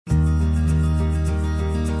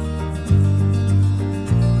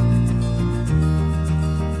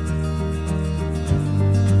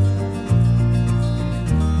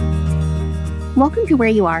Welcome to Where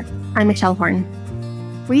You Are. I'm Michelle Horton.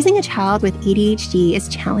 Raising a child with ADHD is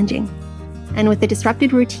challenging. And with the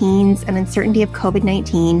disrupted routines and uncertainty of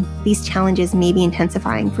COVID-19, these challenges may be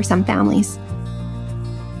intensifying for some families.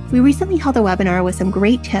 We recently held a webinar with some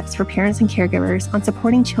great tips for parents and caregivers on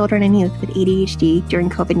supporting children and youth with ADHD during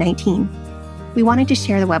COVID-19. We wanted to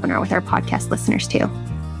share the webinar with our podcast listeners too.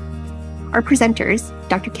 Our presenters,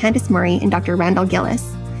 Dr. Candice Murray and Dr. Randall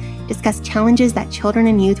Gillis, discuss challenges that children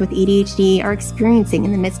and youth with ADHD are experiencing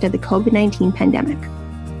in the midst of the COVID-19 pandemic.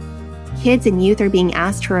 Kids and youth are being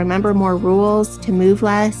asked to remember more rules, to move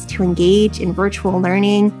less, to engage in virtual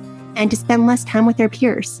learning, and to spend less time with their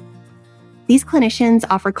peers. These clinicians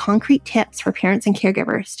offer concrete tips for parents and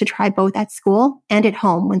caregivers to try both at school and at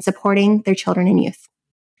home when supporting their children and youth.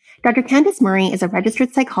 Dr. Candice Murray is a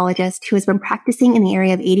registered psychologist who has been practicing in the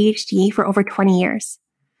area of ADHD for over 20 years.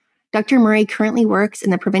 Dr. Murray currently works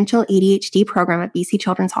in the provincial ADHD program at BC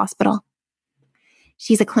Children's Hospital.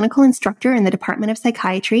 She's a clinical instructor in the Department of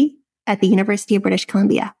Psychiatry at the University of British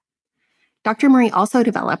Columbia. Dr. Murray also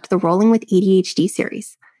developed the Rolling with ADHD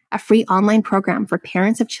series, a free online program for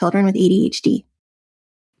parents of children with ADHD.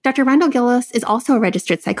 Dr. Randall Gillis is also a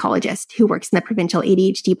registered psychologist who works in the provincial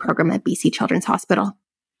ADHD program at BC Children's Hospital.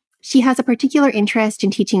 She has a particular interest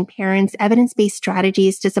in teaching parents evidence-based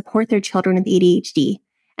strategies to support their children with ADHD,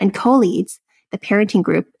 and co-leads the parenting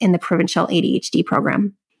group in the provincial ADHD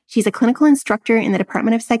program. She's a clinical instructor in the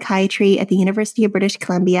Department of Psychiatry at the University of British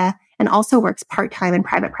Columbia and also works part-time in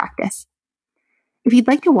private practice. If you'd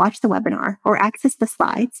like to watch the webinar or access the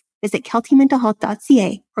slides, visit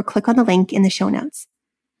keltymentalhealth.ca or click on the link in the show notes.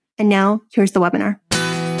 And now, here's the webinar.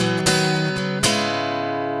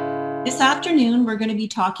 This afternoon, we're going to be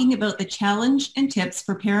talking about the challenge and tips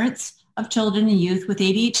for parents of children and youth with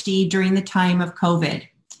ADHD during the time of COVID.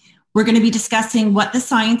 We're going to be discussing what the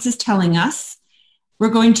science is telling us. We're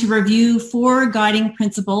going to review 4 guiding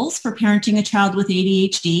principles for parenting a child with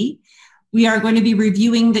ADHD. We are going to be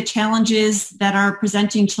reviewing the challenges that are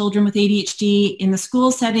presenting children with ADHD in the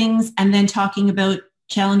school settings, and then talking about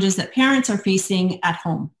challenges that parents are facing at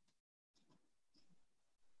home.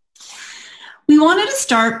 We wanted to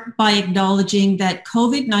start by acknowledging that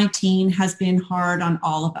COVID-19 has been hard on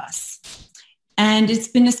all of us. And it's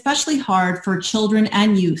been especially hard for children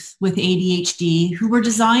and youth with ADHD who were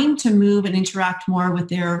designed to move and interact more with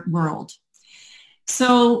their world.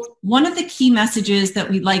 So one of the key messages that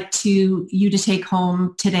we'd like you to take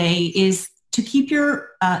home today is to keep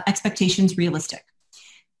your expectations realistic.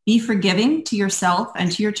 Be forgiving to yourself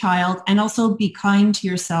and to your child, and also be kind to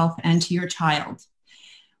yourself and to your child.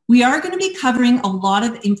 We are going to be covering a lot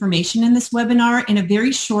of information in this webinar in a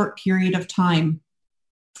very short period of time.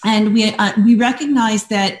 And we recognize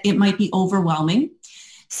that it might be overwhelming.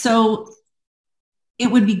 So it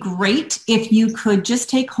would be great if you could just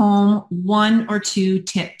take home 1 or 2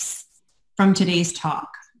 tips from today's talk.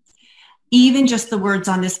 Even just the words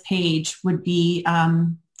on this page would be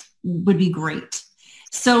great.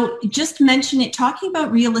 So just mention it, talking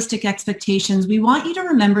about realistic expectations, we want you to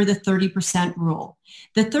remember the 30% rule.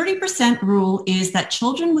 The 30% rule is that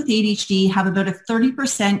children with ADHD have about a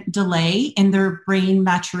 30% delay in their brain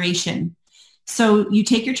maturation. So you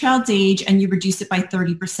take your child's age and you reduce it by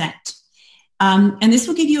 30%. And this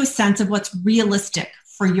will give you a sense of what's realistic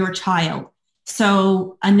for your child.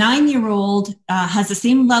 So a 9-year-old has the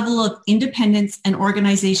same level of independence and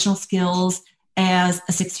organizational skills as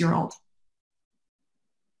a 6-year-old.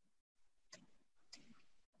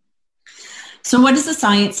 So what does the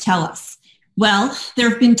science tell us? Well, there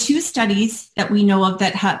have been 2 studies that we know of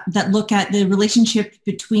that look at the relationship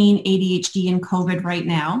between ADHD and COVID right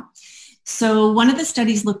now. So one of the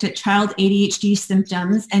studies looked at child ADHD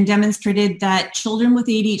symptoms and demonstrated that children with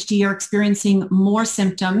ADHD are experiencing more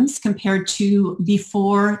symptoms compared to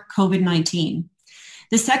before COVID-19.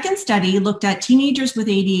 The second study looked at teenagers with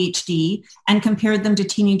ADHD and compared them to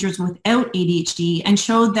teenagers without ADHD, and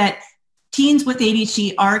showed that teens with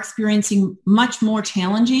ADHD are experiencing much more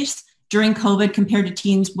challenges during COVID compared to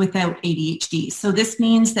teens without ADHD. So this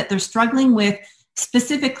means that they're struggling with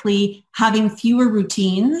specifically having fewer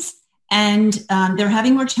routines, and they're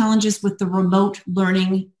having more challenges with the remote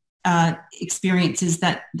learning experiences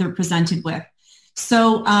that they're presented with.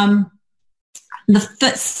 So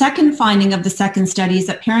the second finding of the second study is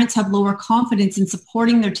that parents have lower confidence in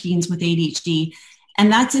supporting their teens with ADHD.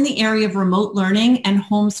 And that's in the area of remote learning and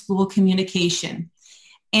homeschool communication.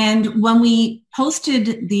 And when we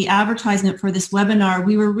posted the advertisement for this webinar,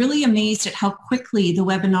 we were really amazed at how quickly the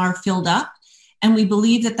webinar filled up. And we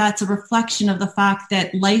believe that that's a reflection of the fact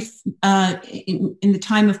that life in the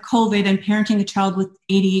time of COVID and parenting a child with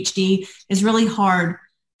ADHD is really hard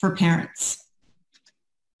for parents.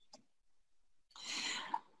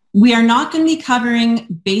 We are not going to be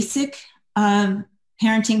covering basic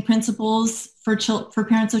parenting principles for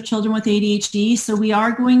parents of children with ADHD. So we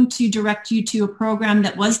are going to direct you to a program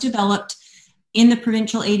that was developed in the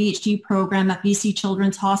provincial ADHD program at BC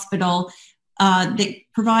Children's Hospital that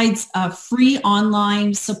provides free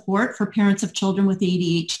online support for parents of children with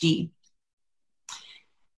ADHD.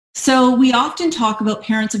 So we often talk about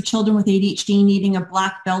parents of children with ADHD needing a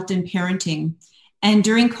black belt in parenting. And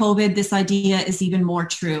during COVID, this idea is even more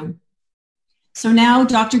true. So now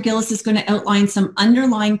Dr. Gillis is going to outline some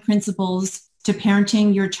underlying principles to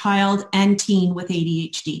parenting your child and teen with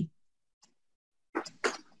ADHD.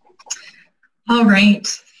 All right.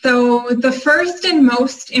 So the first and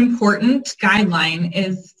most important guideline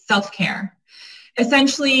is self-care.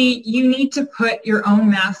 Essentially, you need to put your own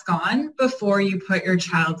mask on before you put your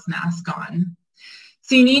child's mask on.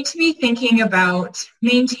 So you need to be thinking about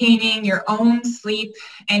maintaining your own sleep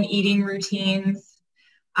and eating routines.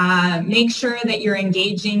 Make sure that you're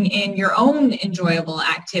engaging in your own enjoyable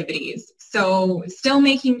activities. So still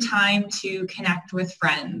making time to connect with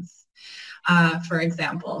friends, for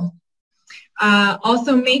example.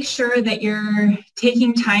 Also make sure that you're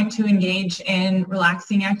taking time to engage in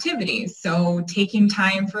relaxing activities. So taking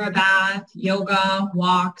time for a bath, yoga,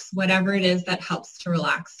 walks, whatever it is that helps to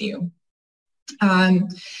relax you.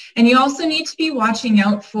 And you also need to be watching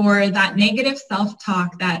out for that negative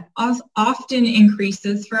self-talk that often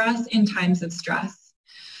increases for us in times of stress.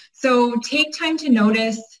 So take time to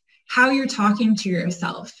notice how you're talking to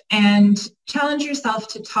yourself and challenge yourself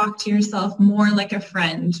to talk to yourself more like a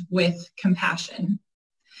friend with compassion.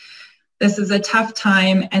 This is a tough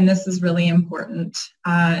time, and this is really important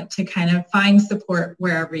to kind of find support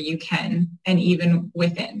wherever you can and even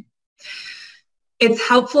within. It's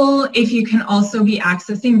helpful if you can also be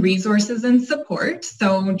accessing resources and support.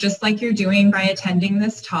 So just like you're doing by attending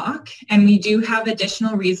this talk, and we do have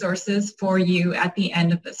additional resources for you at the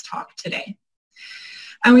end of this talk today.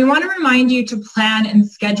 And we want to remind you to plan and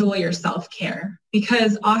schedule your self-care,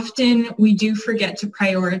 because often we do forget to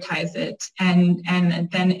prioritize it, and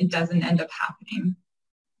then it doesn't end up happening.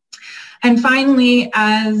 And finally,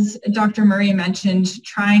 as Dr. Murray mentioned,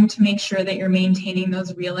 trying to make sure that you're maintaining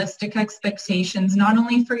those realistic expectations, not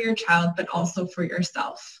only for your child, but also for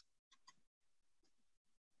yourself.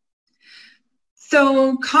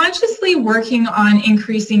 So consciously working on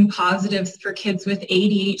increasing positives for kids with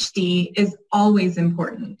ADHD is always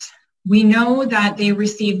important. We know that they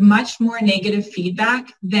receive much more negative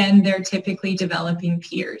feedback than their typically developing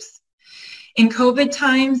peers. In COVID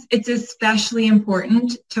times, it's especially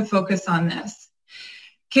important to focus on this.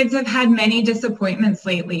 Kids have had many disappointments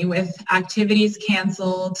lately with activities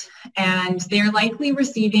canceled, and they're likely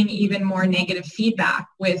receiving even more negative feedback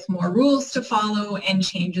with more rules to follow and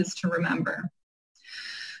changes to remember.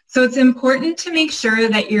 So it's important to make sure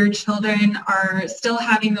that your children are still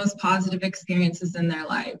having those positive experiences in their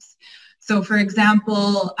lives. So for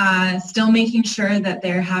example, still making sure that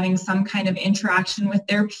they're having some kind of interaction with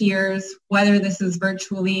their peers, whether this is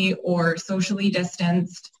virtually or socially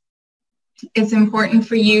distanced. It's important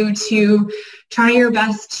for you to try your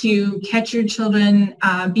best to catch your children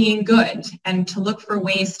being good and to look for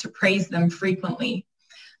ways to praise them frequently.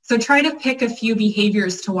 So try to pick a few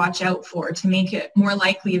behaviors to watch out for to make it more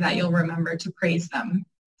likely that you'll remember to praise them.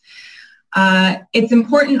 It's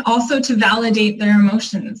important also to validate their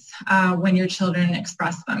emotions when your children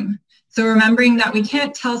express them. So remembering that we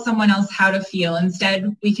can't tell someone else how to feel.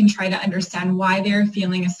 Instead, we can try to understand why they're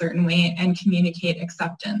feeling a certain way and communicate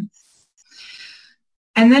acceptance.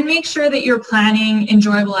 And then make sure that you're planning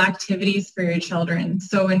enjoyable activities for your children.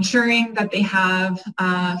 So ensuring that they have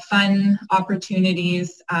fun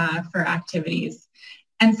opportunities for activities.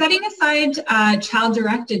 And setting aside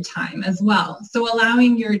child-directed time as well. So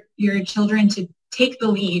allowing your children to take the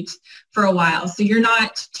lead for a while. So you're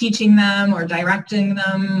not teaching them or directing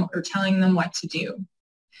them or telling them what to do.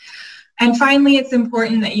 And finally, it's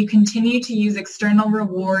important that you continue to use external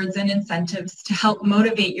rewards and incentives to help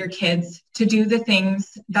motivate your kids to do the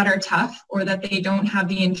things that are tough or that they don't have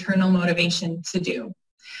the internal motivation to do.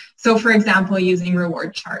 So for example, using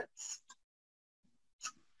reward charts.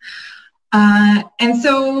 And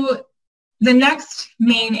so the next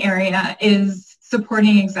main area is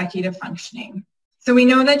supporting executive functioning. So we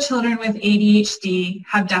know that children with ADHD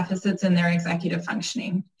have deficits in their executive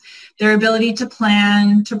functioning, their ability to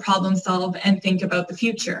plan, to problem solve, and think about the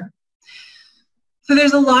future. So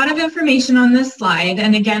there's a lot of information on this slide,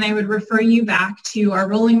 and again, I would refer you back to our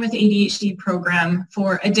Rolling with ADHD program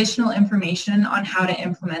for additional information on how to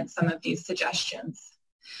implement some of these suggestions.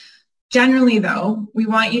 Generally, though, we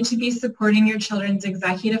want you to be supporting your children's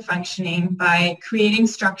executive functioning by creating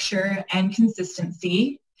structure and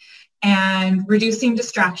consistency, and reducing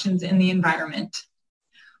distractions in the environment.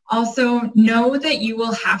 Also, know that you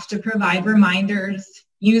will have to provide reminders,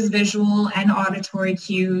 use visual and auditory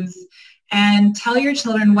cues, and tell your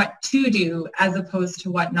children what to do as opposed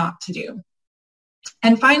to what not to do.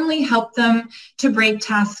 And finally, help them to break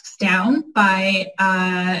tasks down by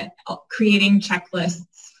creating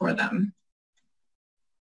checklists for them.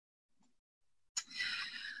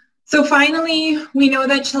 So finally, we know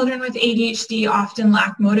that children with ADHD often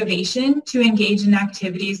lack motivation to engage in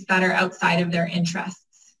activities that are outside of their interests.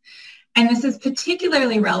 And this is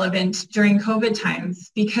particularly relevant during COVID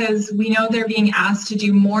times because we know they're being asked to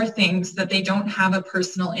do more things that they don't have a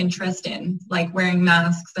personal interest in, like wearing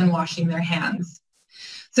masks and washing their hands.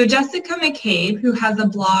 So Jessica McCabe, who has a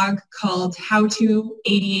blog called How to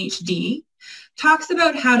ADHD, talks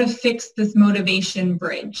about how to fix this motivation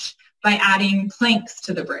bridge by adding planks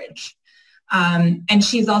to the bridge. And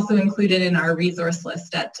she's also included in our resource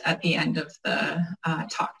list at the end of the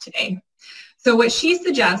talk today. So what she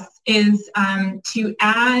suggests is to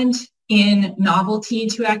add in novelty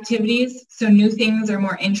to activities. So new things are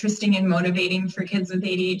more interesting and motivating for kids with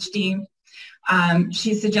ADHD.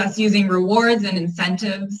 She suggests using rewards and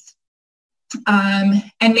incentives and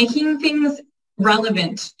making things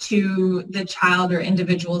relevant to the child or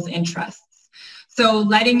individual's interests. So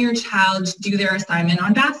letting your child do their assignment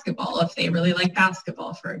on basketball if they really like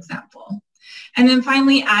basketball, for example. And then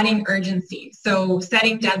finally, adding urgency. So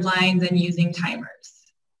setting deadlines and using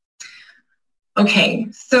timers. Okay,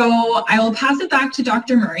 so I will pass it back to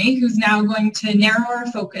Dr. Murray, who's now going to narrow our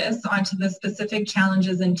focus onto the specific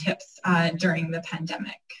challenges and tips during the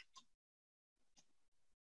pandemic.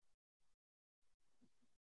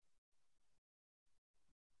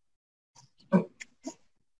 Oh.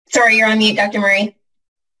 Sorry, you're on mute, Dr. Murray.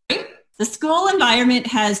 The school environment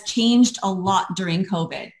has changed a lot during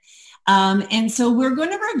COVID. And so we're going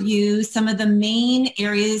to review some of the main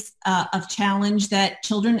areas of challenge that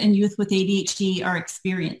children and youth with ADHD are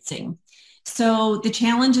experiencing. So the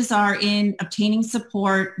challenges are in obtaining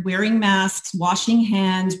support, wearing masks, washing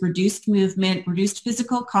hands, reduced movement, reduced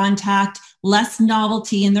physical contact, less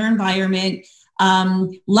novelty in their environment,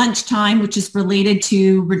 lunchtime, which is related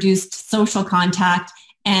to reduced social contact,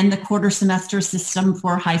 and the quarter semester system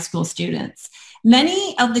for high school students.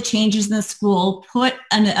 Many of the changes in the school put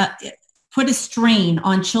a strain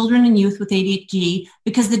on children and youth with ADHD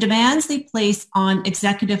because the demands they place on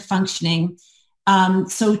executive functioning.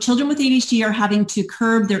 So children with ADHD are having to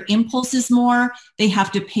curb their impulses more. They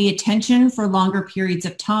have to pay attention for longer periods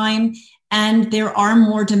of time. And there are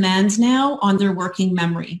more demands now on their working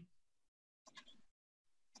memory.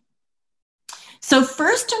 So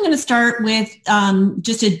first, I'm going to start with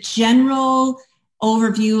just a general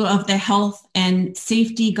overview of the health and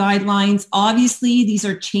safety guidelines. Obviously, these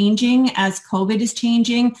are changing as COVID is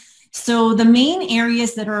changing. So the main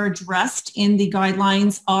areas that are addressed in the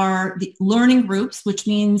guidelines are the learning groups, which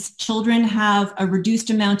means children have a reduced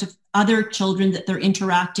amount of other children that they're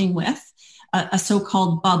interacting with, a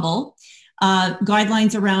so-called bubble.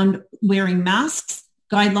 Guidelines around wearing masks,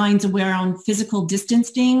 guidelines around physical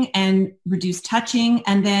distancing and reduced touching,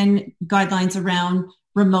 and then guidelines around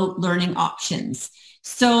remote learning options.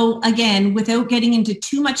 So again, without getting into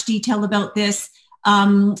too much detail about this,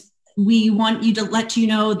 we want you to let you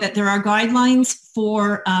know that there are guidelines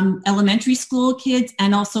for elementary school kids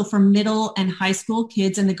and also for middle and high school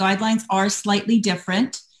kids, and the guidelines are slightly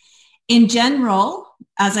different. In general,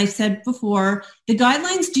 as I said before, the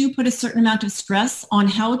guidelines do put a certain amount of stress on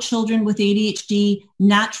how children with ADHD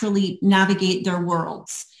naturally navigate their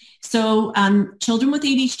worlds. So children with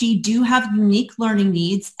ADHD do have unique learning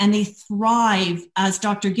needs, and they thrive, as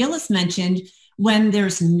Dr. Gillis mentioned, when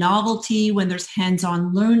there's novelty, when there's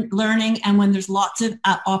hands-on learning, and when there's lots of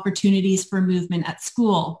opportunities for movement at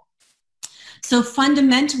school. So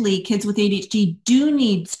fundamentally, kids with ADHD do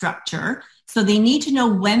need structure. So they need to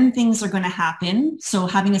know when things are going to happen, so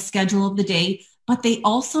having a schedule of the day, but they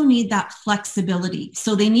also need that flexibility.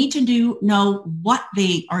 So they need to know what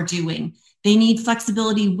they are doing. They need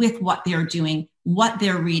flexibility with what they're doing, what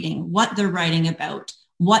they're reading, what they're writing about,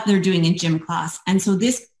 what they're doing in gym class. And so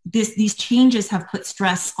these changes have put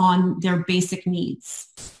stress on their basic needs.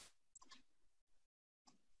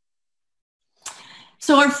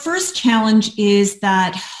 So our first challenge is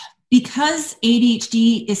that because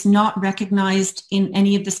ADHD is not recognized in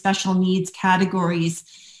any of the special needs categories,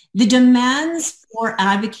 the demands for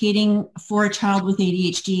advocating for a child with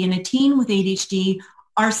ADHD and a teen with ADHD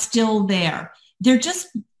are still there. They're just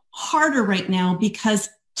harder right now because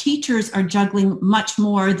teachers are juggling much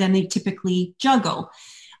more than they typically juggle.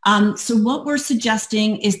 So what we're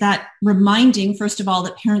suggesting is that reminding, first of all,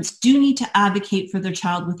 that parents do need to advocate for their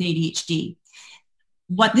child with ADHD.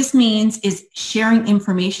 What this means is sharing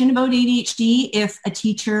information about ADHD if a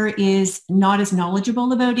teacher is not as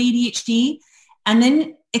knowledgeable about ADHD, and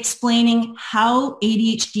then explaining how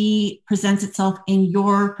ADHD presents itself in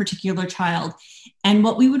your particular child. And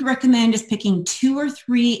what we would recommend is picking 2 or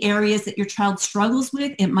 3 areas that your child struggles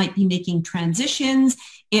with. It might be making transitions.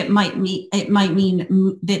 It might mean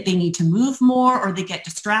that they need to move more or they get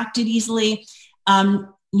distracted easily.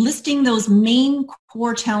 Listing those main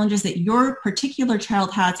core challenges that your particular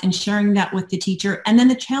child has and sharing that with the teacher. And then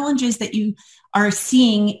the challenges that you are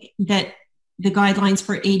seeing that the guidelines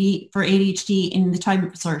for ADHD in the time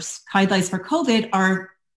of source, guidelines for COVID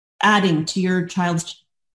are adding to your child's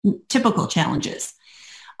typical challenges.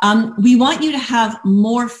 We want you to have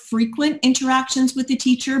more frequent interactions with the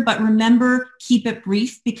teacher, but remember, keep it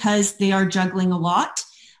brief because they are juggling a lot.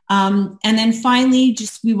 And then finally,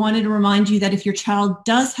 we wanted to remind you that if your child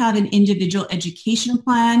does have an individual education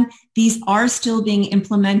plan, these are still being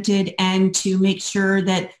implemented and to make sure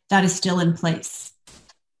that that is still in place.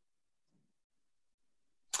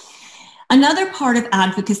 Another part of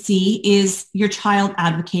advocacy is your child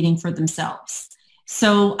advocating for themselves.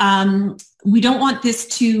 So we don't want this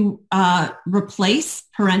to replace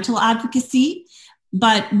parental advocacy,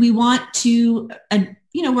 but we want to,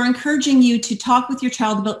 we're encouraging you to talk with your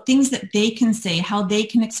child about things that they can say, how they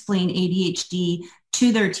can explain ADHD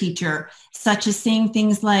to their teacher, such as saying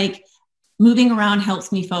things like, moving around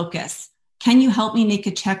helps me focus. Can you help me make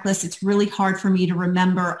a checklist? It's really hard for me to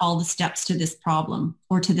remember all the steps to this problem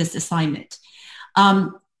or to this assignment.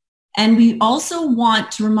 And we also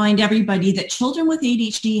want to remind everybody that children with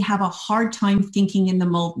ADHD have a hard time thinking in the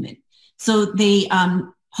moment. So they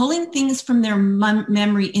pulling things from their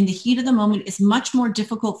memory in the heat of the moment is much more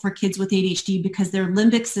difficult for kids with ADHD because their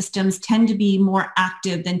limbic systems tend to be more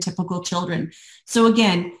active than typical children. So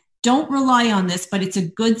again, don't rely on this, but it's a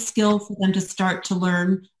good skill for them to start to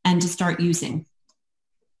learn and to start using.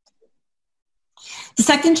 The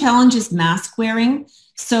second challenge is mask wearing.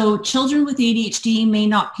 So children with ADHD may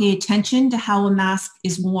not pay attention to how a mask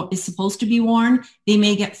is supposed to be worn. They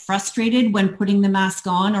may get frustrated when putting the mask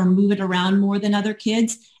on or move it around more than other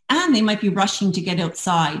kids, and they might be rushing to get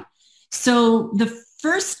outside. So the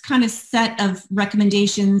first kind of set of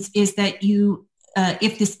recommendations is that you,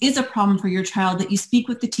 if this is a problem for your child, that you speak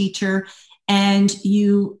with the teacher and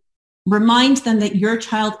you remind them that your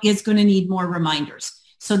child is going to need more reminders.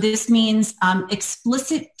 So this means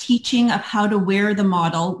explicit teaching of how to wear the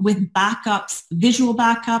model with backups, visual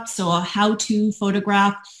backups, so a how-to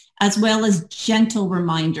photograph, as well as gentle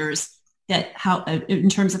reminders that in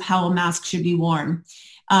terms of how a mask should be worn.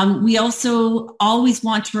 We also always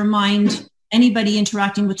want to remind anybody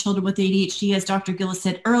interacting with children with ADHD, as Dr. Gillis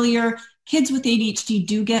said earlier, kids with ADHD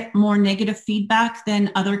do get more negative feedback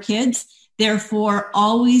than other kids. Therefore,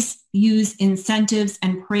 always use incentives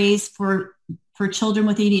and praise for children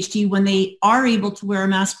with ADHD when they are able to wear a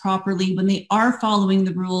mask properly, when they are following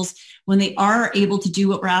the rules, when they are able to do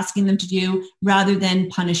what we're asking them to do, rather than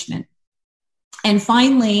punishment. And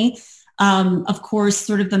finally, of course,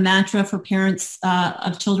 sort of the mantra for parents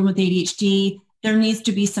of children with ADHD, there needs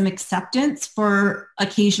to be some acceptance for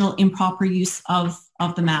occasional improper use of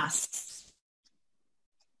the masks.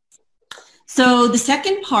 So the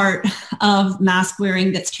second part of mask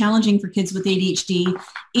wearing that's challenging for kids with ADHD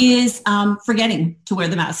is forgetting to wear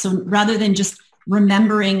the mask. So rather than just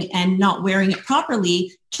remembering and not wearing it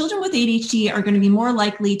properly, children with ADHD are going to be more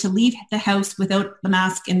likely to leave the house without the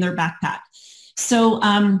mask in their backpack. So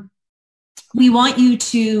we want you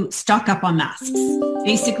to stock up on masks.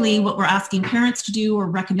 Basically, what we're asking parents to do or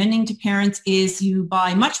recommending to parents is you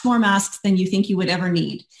buy much more masks than you think you would ever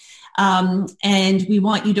need. And we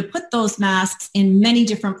want you to put those masks in many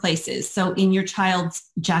different places. So in your child's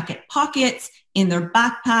jacket pockets, in their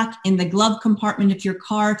backpack, in the glove compartment of your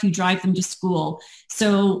car if you drive them to school.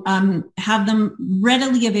 So have them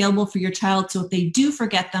readily available for your child. So if they do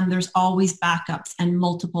forget them, there's always backups and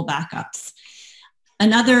multiple backups.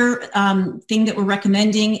 Another thing that we're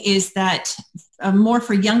recommending is that more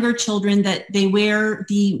for younger children that they wear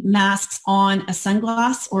the masks on a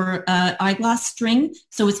sunglass or eyeglass string,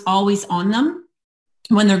 so it's always on them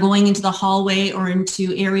when they're going into the hallway or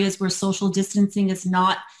into areas where social distancing is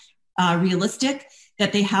not realistic,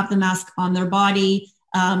 that they have the mask on their body.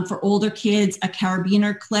 For older kids, a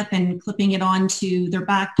carabiner clip and clipping it onto their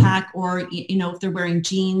backpack, or if they're wearing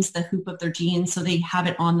jeans, the hoop of their jeans, so they have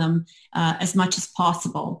it on them as much as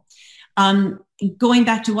possible. Going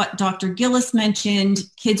back to what Dr. Gillis mentioned,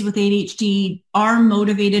 kids with ADHD are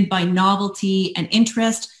motivated by novelty and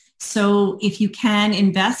interest. So if you can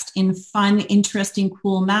invest in fun, interesting,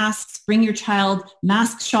 cool masks, bring your child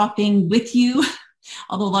mask shopping with you,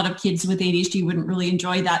 although a lot of kids with ADHD wouldn't really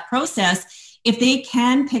enjoy that process. If they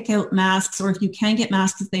can pick out masks, or if you can get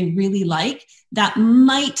masks that they really like, that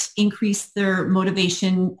might increase their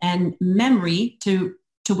motivation and memory to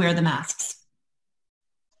wear the masks.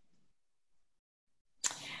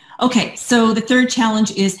 Okay, so the third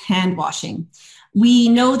challenge is hand washing. We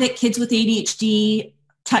know that kids with ADHD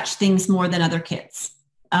touch things more than other kids.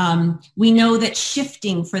 We know that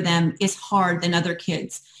shifting for them is hard than other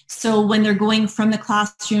kids. So when they're going from the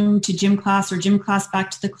classroom to gym class or gym class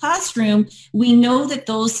back to the classroom, we know that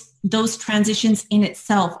those transitions in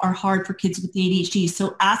itself are hard for kids with ADHD.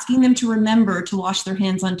 So asking them to remember to wash their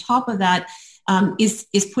hands on top of that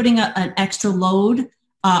is putting an extra load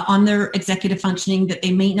on their executive functioning that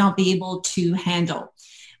they may not be able to handle.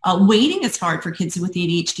 Waiting is hard for kids with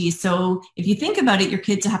ADHD. So if you think about it, your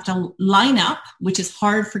kids have to line up, which is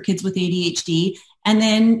hard for kids with ADHD, and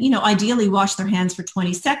then, ideally wash their hands for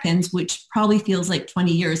 20 seconds, which probably feels like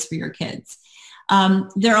 20 years for your kids.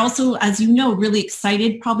 They're also, as you know, really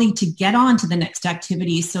excited probably to get on to the next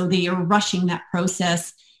activity. So they are rushing that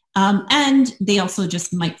process. And they also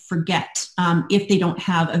just might forget if they don't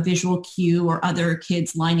have a visual cue or other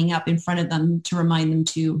kids lining up in front of them to remind them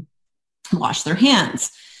to wash their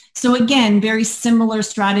hands. So again, very similar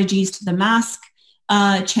strategies to the mask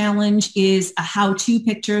challenge is a how-to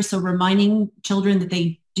picture. So reminding children that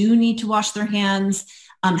they do need to wash their hands,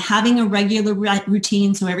 having a regular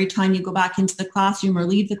routine. So every time you go back into the classroom or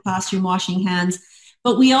leave the classroom, washing hands.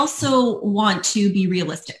 But we also want to be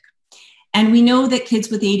realistic. And we know that kids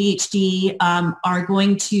with ADHD are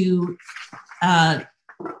going to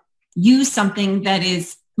use something that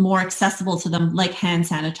is more accessible to them, like hand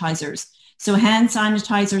sanitizers. So hand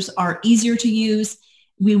sanitizers are easier to use.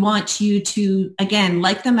 We want you to, again,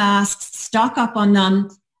 like the masks, stock up on them,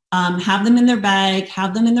 have them in their bag,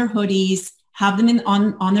 have them in their hoodies, have them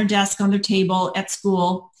on their desk, on their table at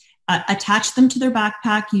school, attach them to their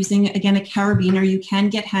backpack using, again, a carabiner. You can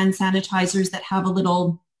get hand sanitizers that have a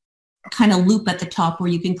little kind of loop at the top where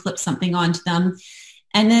you can clip something onto them.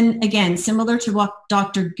 And then again, similar to what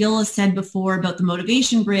Dr. Gill said before about the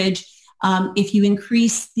motivation bridge, if you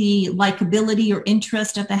increase the likability or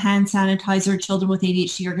interest of the hand sanitizer, children with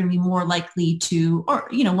ADHD are going to be more likely to,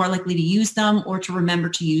 more likely to use them or to remember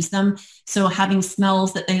to use them. So having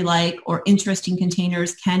smells that they like or interesting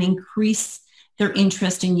containers can increase their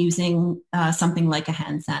interest in using something like a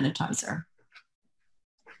hand sanitizer.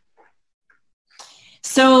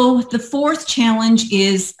 So the fourth challenge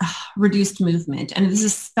is reduced movement. And this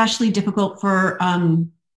is especially difficult for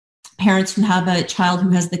parents who have a child who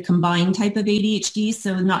has the combined type of ADHD.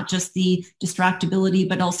 So not just the distractibility,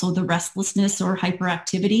 but also the restlessness or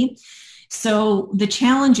hyperactivity. So the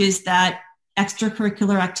challenge is that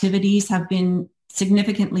extracurricular activities have been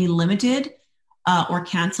significantly limited or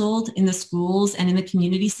canceled in the schools and in the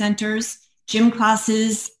community centers. Gym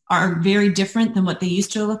classes are very different than what they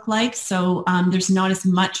used to look like. So there's not as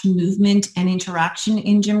much movement and interaction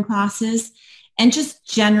in gym classes. And just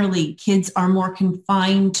generally, kids are more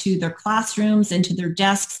confined to their classrooms and to their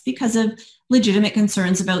desks because of legitimate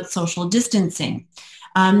concerns about social distancing.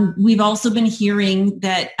 We've also been hearing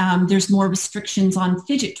that there's more restrictions on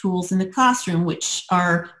fidget tools in the classroom, which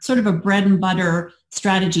are sort of a bread and butter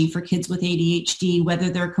strategy for kids with ADHD, whether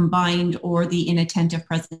they're combined or the inattentive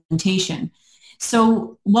presentation.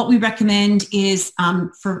 So what we recommend is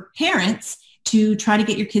for parents to try to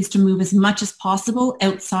get your kids to move as much as possible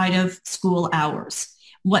outside of school hours.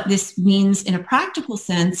 What this means in a practical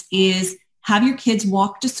sense is have your kids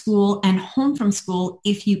walk to school and home from school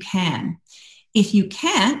if you can. If you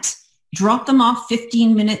can't, drop them off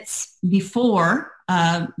 15 minutes before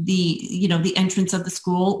the entrance of the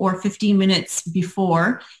school or 15 minutes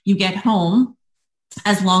before you get home,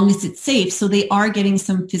 as long as it's safe. So they are getting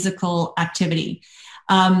some physical activity.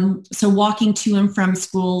 So walking to and from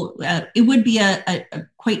school, it would be a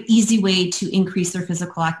quite easy way to increase their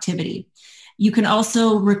physical activity. You can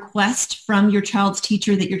also request from your child's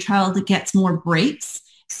teacher that your child gets more breaks.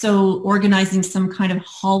 So organizing some kind of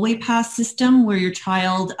hallway pass system where your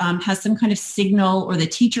child has some kind of signal, or the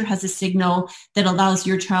teacher has a signal that allows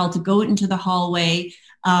your child to go into the hallway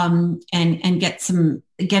and get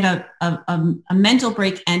a mental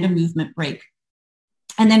break and a movement break.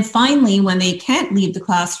 And then finally, when they can't leave the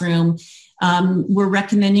classroom, we're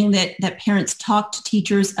recommending that parents talk to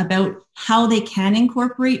teachers about how they can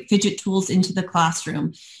incorporate fidget tools into the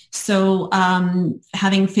classroom. So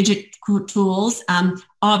having fidget tools,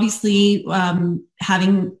 obviously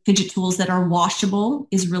having fidget tools that are washable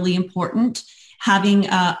is really important. Having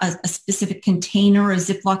a specific container or a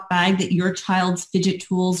Ziploc bag that your child's fidget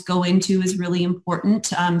tools go into is really important,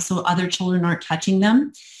 so other children aren't touching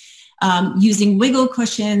them. Using wiggle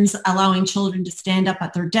cushions, allowing children to stand up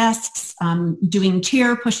at their desks, doing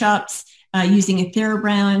chair push-ups, using a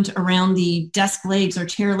TheraBand around the desk legs or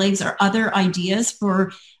chair legs are other ideas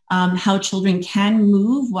for how children can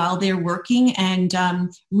move while they're working, and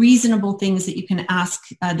reasonable things that you can ask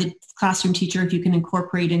the classroom teacher if you can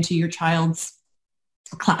incorporate into your child's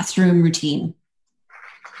classroom routine.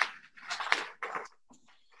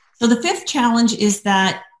 So the fifth challenge is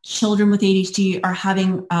that children with ADHD are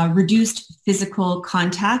having reduced physical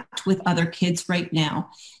contact with other kids right now.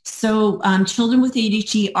 So children with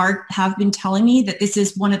ADHD have been telling me that this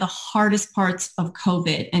is one of the hardest parts of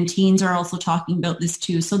COVID, and teens are also talking about this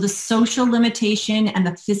too. So the social limitation and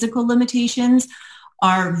the physical limitations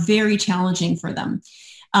are very challenging for them.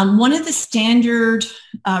 One of the standard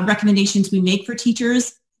recommendations we make for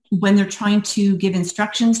teachers when they're trying to give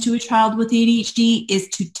instructions to a child with ADHD is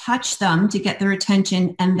to touch them to get their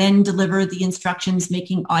attention and then deliver the instructions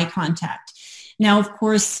making eye contact. Now, of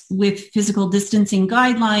course, with physical distancing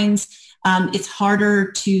guidelines, it's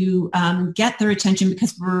harder to get their attention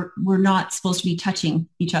because we're not supposed to be touching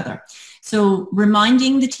each other. So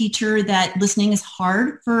reminding the teacher that listening is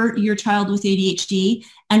hard for your child with ADHD,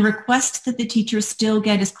 and request that the teacher still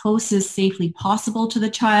get as close as safely possible to the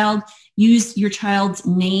child. Use your child's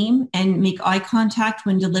name and make eye contact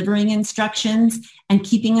when delivering instructions, and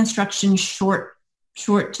keeping instructions short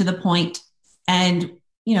to the point. And,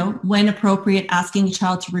 when appropriate, asking the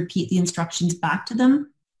child to repeat the instructions back to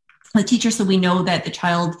them, the teacher, so we know that the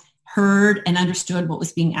child heard and understood what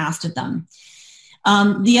was being asked of them.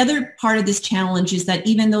 The other part of this challenge is that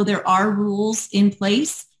even though there are rules in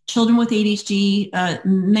place, children with ADHD,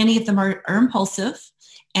 many of them are impulsive,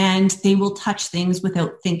 and they will touch things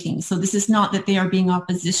without thinking. So this is not that they are being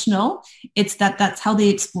oppositional. It's that that's how they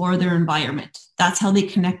explore their environment. That's how they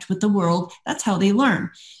connect with the world. That's how they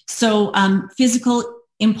learn. So physical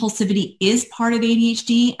impulsivity is part of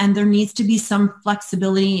ADHD, and there needs to be some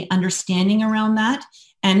flexibility, understanding around that.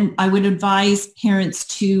 And I would advise parents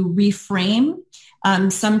to reframe.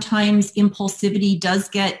 Sometimes impulsivity does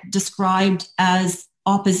get described as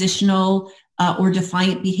oppositional or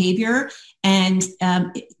defiant behavior. And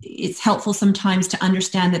it's helpful sometimes to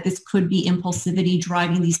understand that this could be impulsivity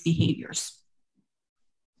driving these behaviors.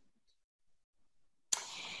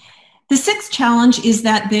 The sixth challenge is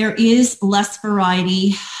that there is less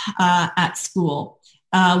variety at school.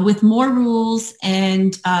 With more rules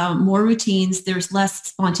and more routines, there's less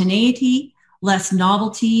spontaneity, less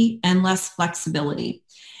novelty, and less flexibility.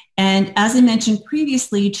 And as I mentioned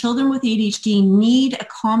previously, children with ADHD need a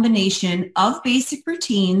combination of basic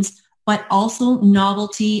routines, but also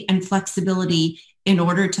novelty and flexibility in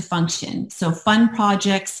order to function. So fun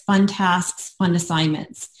projects, fun tasks, fun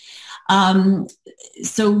assignments.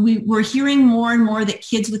 So we're hearing more and more that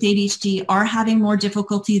kids with ADHD are having more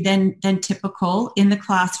difficulty than typical in the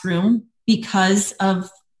classroom because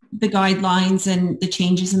of the guidelines and the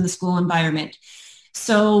changes in the school environment.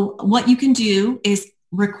 So what you can do is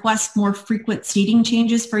request more frequent seating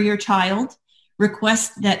changes for your child.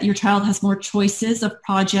 Request that your child has more choices of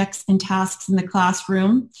projects and tasks in the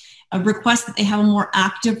classroom. Request that they have a more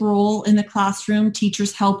active role in the classroom.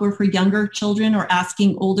 Teachers helper for younger children, or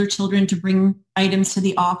asking older children to bring items to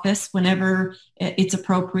the office whenever it's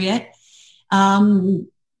appropriate.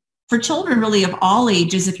 For children really of all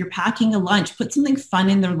ages, if you're packing a lunch, put something fun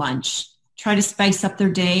in their lunch. Try to spice up their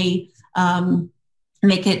day,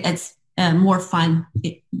 make it as more fun,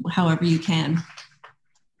 however you can.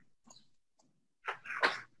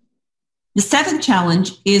 The seventh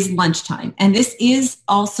challenge is lunchtime, and this is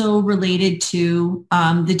also related to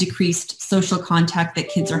the decreased social contact that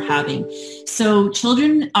kids are having. So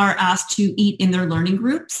children are asked to eat in their learning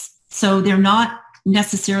groups, so they're not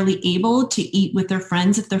necessarily able to eat with their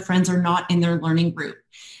friends if their friends are not in their learning group.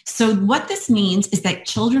 So what this means is that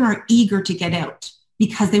children are eager to get out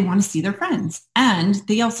because they want to see their friends, and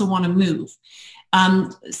they also want to move.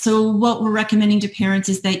 So what we're recommending to parents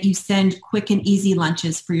is that you send quick and easy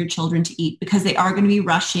lunches for your children to eat, because they are going to be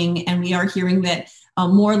rushing, and we are hearing that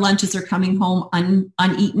more lunches are coming home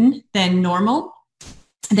uneaten than normal.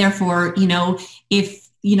 Therefore, if,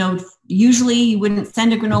 usually you wouldn't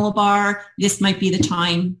send a granola bar, this might be the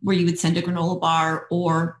time where you would send a granola bar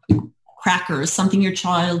or crackers, something your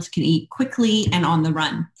child can eat quickly and on the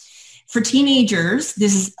run. For teenagers,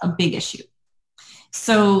 this is a big issue.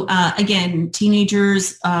 So again,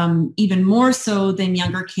 teenagers, even more so than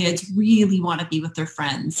younger kids, really want to be with their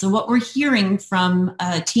friends. So what we're hearing from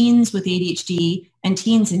teens with ADHD and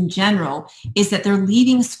teens in general is that they're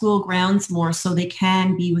leaving school grounds more so they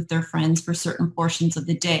can be with their friends for certain portions of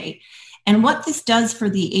the day. And what this does for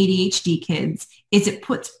the ADHD kids is it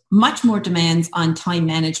puts much more demands on time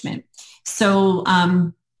management. So,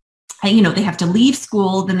 they have to leave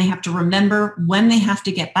school, then they have to remember when they have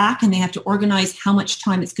to get back, and they have to organize how much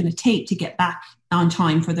time it's going to take to get back on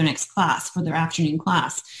time for their next class, for their afternoon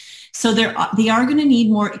class. So they are going to need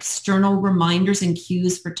more external reminders and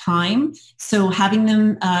cues for time. So having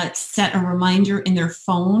them set a reminder in their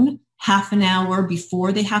phone half an hour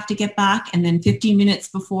before they have to get back, and then 15 minutes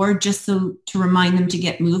before, just so to remind them to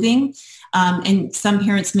get moving. And some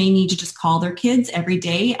parents may need to just call their kids every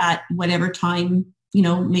day at whatever time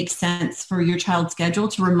makes sense for your child's schedule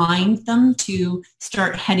to remind them to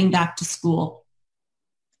start heading back to school.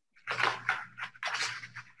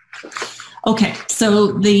 Okay,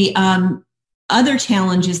 so the other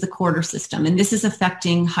challenge is the quarter system, and this is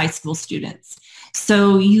affecting high school students.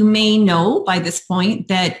 So you may know by this point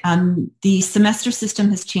that the semester system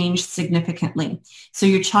has changed significantly. So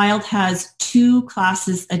your child has 2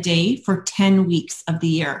 classes a day for 10 weeks of the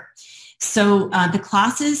year. So the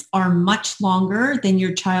classes are much longer than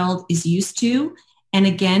your child is used to. And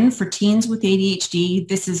again, for teens with ADHD,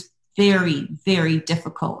 this is very, very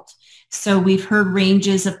difficult. So we've heard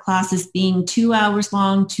ranges of classes being 2 hours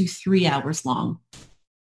long to 3 hours long.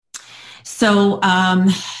 So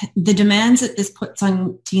the demands that this puts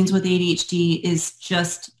on teens with ADHD is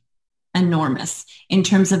just enormous in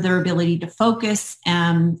terms of their ability to focus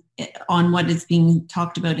on what is being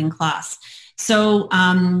talked about in class. So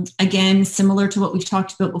again, similar to what we've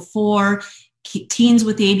talked about before, teens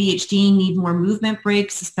with ADHD need more movement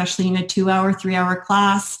breaks, especially in a 2-hour, 3-hour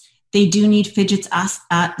class. They do need fidgets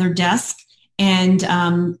at their desk. And,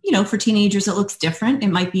 for teenagers, it looks different. It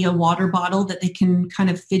might be a water bottle that they can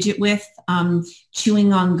kind of fidget with,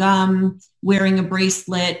 chewing on gum, wearing a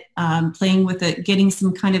bracelet, playing with it, getting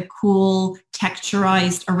some kind of cool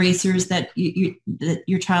texturized erasers that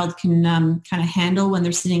your child can kind of handle when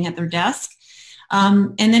they're sitting at their desk.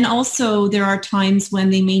 And then also there are times when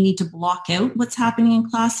they may need to block out what's happening in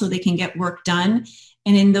class so they can get work done.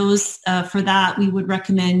 And in those, for that, we would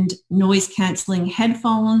recommend noise canceling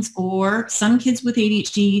headphones, or some kids with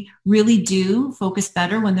ADHD really do focus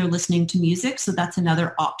better when they're listening to music. So that's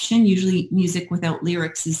another option. Usually music without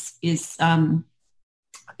lyrics is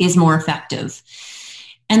more effective.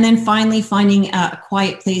 And then finally, finding a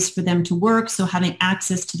quiet place for them to work. So having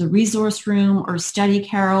access to the resource room or study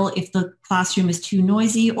carrel if the classroom is too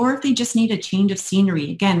noisy, or if they just need a change of scenery.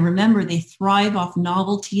 Again, remember, they thrive off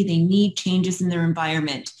novelty. They need changes in their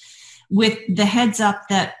environment. With the heads up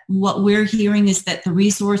that what we're hearing is that the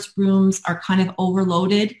resource rooms are kind of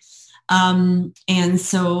overloaded. And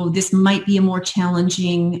so this might be a more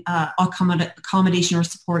challenging accommodation or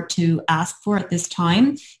support to ask for at this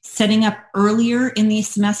time. Setting up earlier in the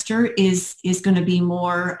semester is going to be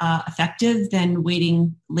more effective than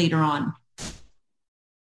waiting later on.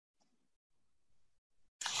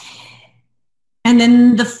 And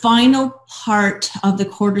then the final part of the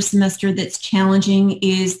quarter semester that's challenging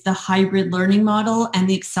is the hybrid learning model and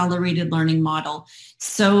the accelerated learning model.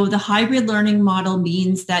 So the hybrid learning model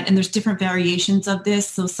means that, and there's different variations of this.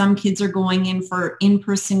 So some kids are going in for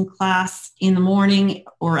in-person class in the morning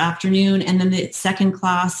or afternoon, and then the second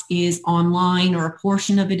class is online, or a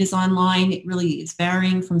portion of it is online. It really is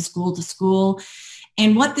varying from school to school.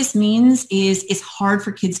 And what this means is it's hard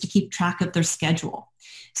for kids to keep track of their schedule.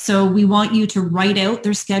 So we want you to write out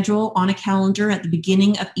their schedule on a calendar at the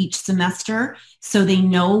beginning of each semester so they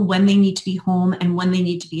know when they need to be home and when they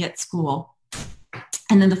need to be at school.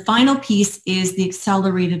 And then the final piece is the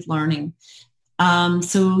accelerated learning.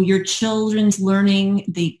 So your children's learning,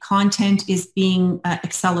 the content is being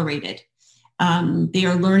accelerated. They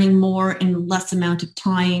are learning more in less amount of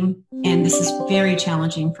time, and this is very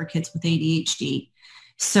challenging for kids with ADHD.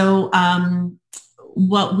 So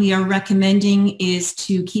what we are recommending is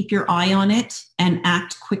to keep your eye on it and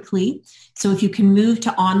act quickly. So if you can move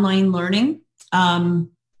to online learning,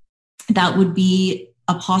 that would be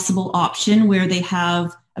a possible option where they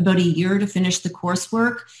have about a year to finish the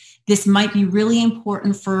coursework. This might be really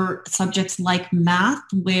important for subjects like math,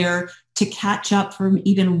 where to catch up from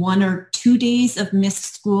even 1 or 2 days of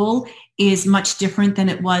missed school is much different than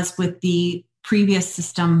it was with the previous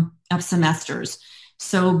system of semesters.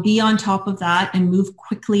 So be on top of that and move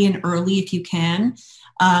quickly and early if you can.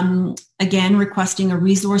 Again, requesting a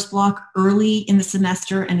resource block early in the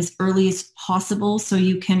semester and as early as possible so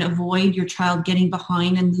you can avoid your child getting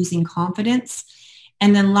behind and losing confidence.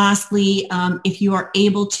 And then lastly, if you are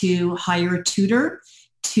able to hire a tutor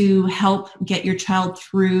to help get your child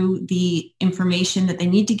through the information that they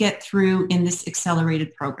need to get through in this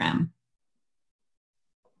accelerated program.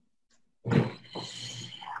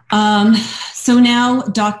 So now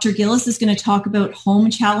Dr. Gillis is going to talk about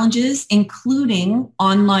home challenges, including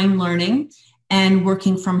online learning and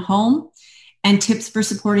working from home, and tips for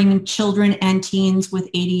supporting children and teens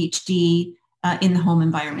with ADHD in the home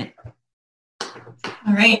environment.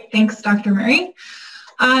 All right, thanks, Dr. Murray.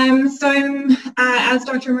 As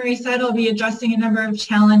Dr. Murray said, I'll be addressing a number of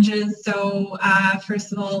challenges. So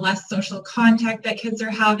first of all, less social contact that kids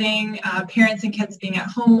are having, parents and kids being at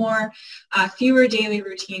home more, fewer daily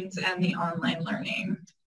routines, and the online learning.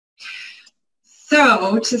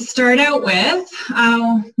 So to start out with,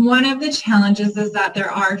 one of the challenges is that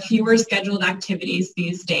there are fewer scheduled activities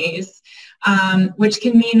these days, which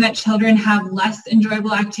can mean that children have less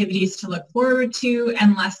enjoyable activities to look forward to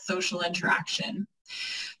and less social interaction.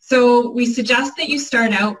 So we suggest that you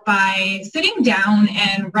start out by sitting down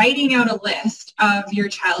and writing out a list of your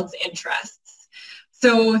child's interests.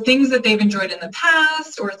 So things that they've enjoyed in the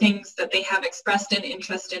past or things that they have expressed an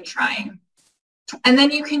interest in trying. And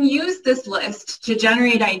then you can use this list to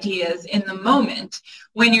generate ideas in the moment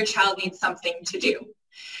when your child needs something to do.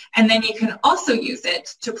 And then you can also use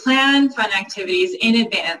it to plan fun activities in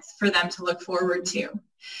advance for them to look forward to.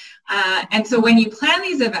 And so when you plan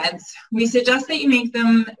these events, we suggest that you make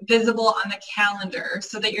them visible on the calendar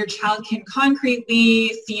so that your child can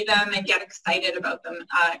concretely see them and get excited about them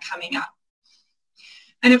coming up.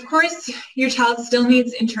 And of course, your child still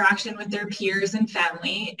needs interaction with their peers and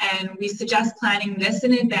family, and we suggest planning this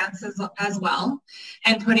in advance as well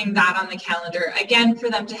and putting that on the calendar, again, for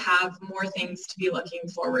them to have more things to be looking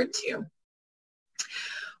forward to.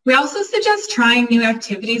 We also suggest trying new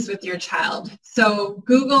activities with your child. So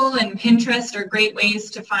Google and Pinterest are great ways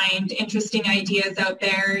to find interesting ideas out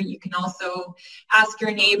there. You can also ask your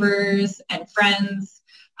neighbors and friends,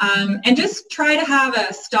 and just try to have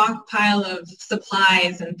a stockpile of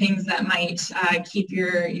supplies and things that might keep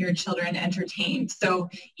your children entertained. So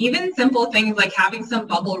even simple things like having some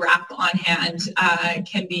bubble wrap on hand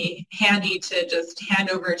can be handy to just hand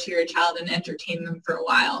over to your child and entertain them for a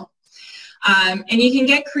while. And you can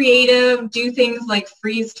get creative, do things like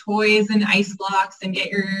freeze toys and ice blocks and get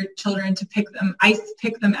your children to pick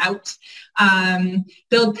them out,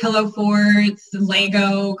 build pillow forts,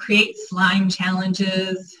 Lego, create slime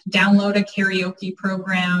challenges, download a karaoke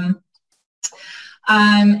program.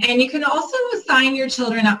 And you can also sign your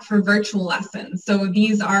children up for virtual lessons. So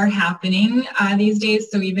these are happening these days,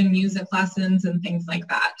 so even music lessons and things like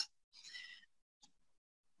that.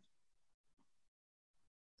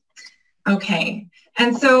 Okay,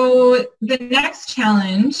 and so the next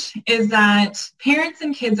challenge is that parents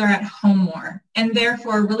and kids are at home more, and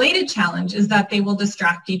therefore a related challenge is that they will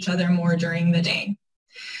distract each other more during the day.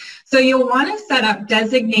 So you'll want to set up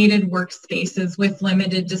designated workspaces with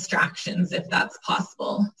limited distractions if that's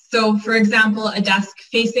possible. So for example, a desk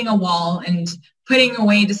facing a wall and putting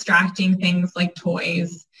away distracting things like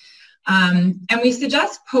toys. And we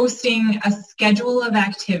suggest posting a schedule of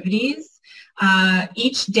activities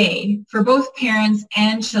each day for both parents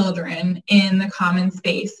and children in the common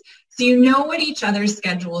space, so you know what each other's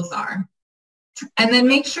schedules are. And then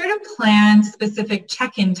make sure to plan specific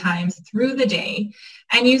check-in times through the day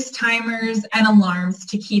and use timers and alarms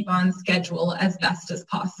to keep on schedule as best as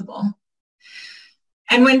possible.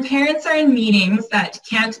 And when parents are in meetings that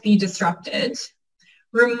can't be disrupted,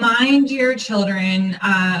 remind your children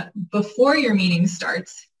before your meeting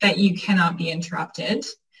starts that you cannot be interrupted.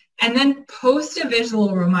 And then post a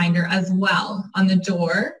visual reminder as well on the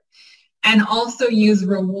door, and also use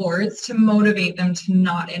rewards to motivate them to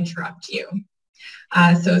not interrupt you.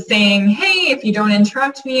 So saying, hey, if you don't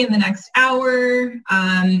interrupt me in the next hour,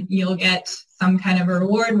 you'll get some kind of a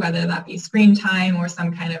reward, whether that be screen time or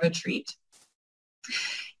some kind of a treat.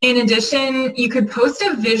 In addition, you could post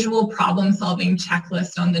a visual problem-solving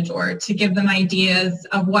checklist on the door to give them ideas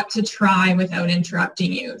of what to try without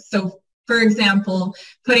interrupting you. So for example,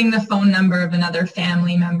 putting the phone number of another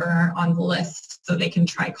family member on the list so they can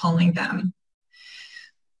try calling them.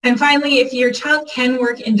 And finally, if your child can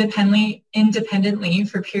work independently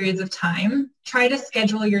for periods of time, try to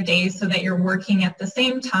schedule your days so that you're working at the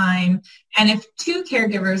same time. And if two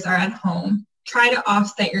caregivers are at home, try to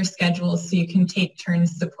offset your schedules so you can take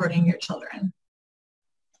turns supporting your children.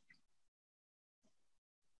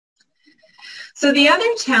 So the other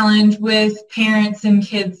challenge with parents and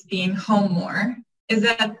kids being home more is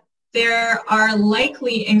that there are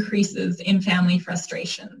likely increases in family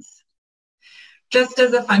frustrations, just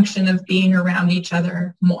as a function of being around each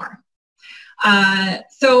other more.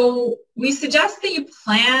 So we suggest that you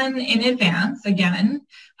plan in advance, again,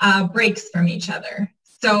 breaks from each other.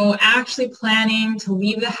 So actually planning to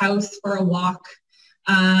leave the house for a walk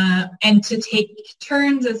and to take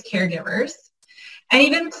turns as caregivers, and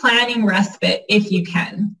even planning respite if you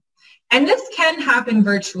can. And this can happen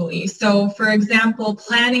virtually. So for example,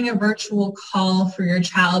 planning a virtual call for your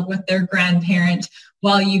child with their grandparent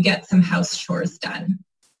while you get some house chores done.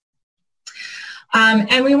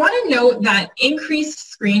 And we want to note that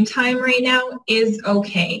increased screen time right now is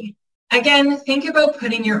okay. Again, think about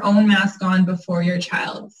putting your own mask on before your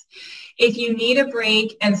child's. If you need a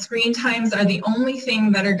break and screen times are the only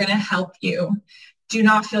thing that are going to help you, do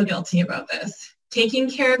not feel guilty about this. Taking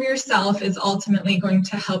care of yourself is ultimately going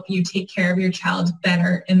to help you take care of your child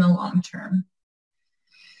better in the long term.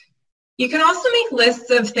 You can also make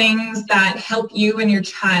lists of things that help you and your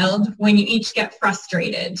child when you each get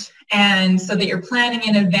frustrated, and so that you're planning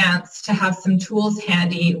in advance to have some tools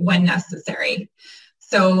handy when necessary.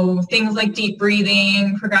 So things like deep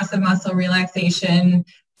breathing, progressive muscle relaxation,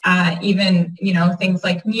 even things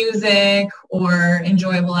like music or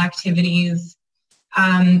enjoyable activities.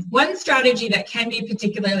 One strategy that can be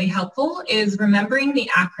particularly helpful is remembering the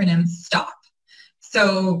acronym STOP.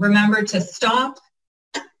 So remember to stop,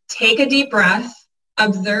 take a deep breath,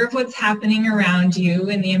 observe what's happening around you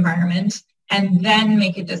in the environment, and then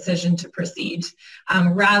make a decision to proceed,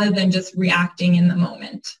 rather than just reacting in the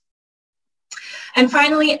moment. And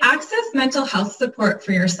finally, access mental health support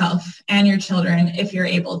for yourself and your children if you're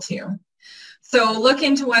able to. So look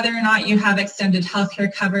into whether or not you have extended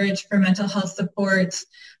healthcare coverage for mental health support.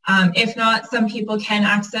 If not, some people can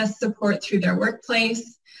access support through their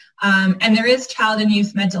workplace. And there is Child and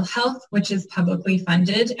Youth Mental Health, which is publicly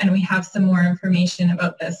funded, and we have some more information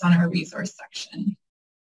about this on our resource section.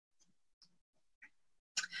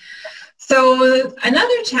 So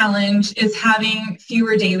another challenge is having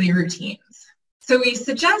fewer daily routines. So we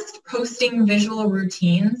suggest posting visual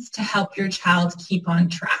routines to help your child keep on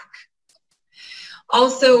track.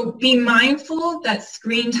 Also, be mindful that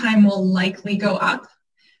screen time will likely go up,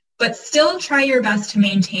 but still try your best to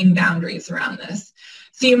maintain boundaries around this.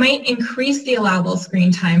 So you might increase the allowable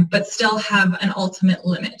screen time, but still have an ultimate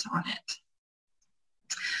limit on it.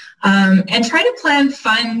 And try to plan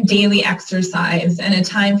fun daily exercise and a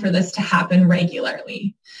time for this to happen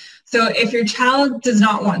regularly. So if your child does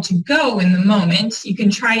not want to go in the moment, you can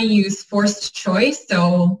try to use forced choice.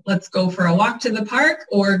 So let's go for a walk to the park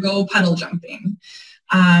or go puddle jumping.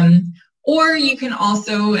 Or you can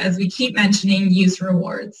also, as we keep mentioning, use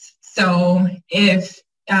rewards. So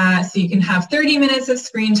so you can have 30 minutes of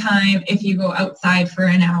screen time if you go outside for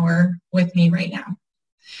an hour with me right now.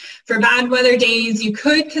 For bad weather days, you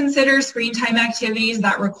could consider screen time activities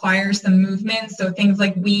that require some movement, so things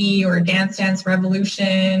like Wii or Dance Dance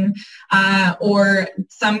Revolution, or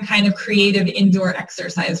some kind of creative indoor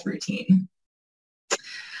exercise routine.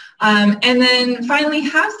 And then finally,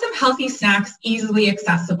 have some healthy snacks easily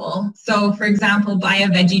accessible. So for example, buy a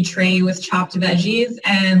veggie tray with chopped veggies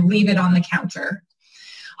and leave it on the counter.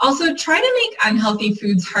 Also, try to make unhealthy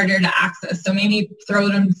foods harder to access. So maybe throw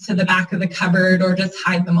them to the back of the cupboard or just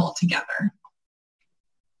hide them all together.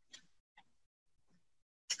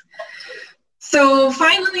 So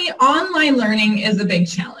finally, online learning is a big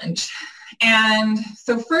challenge. And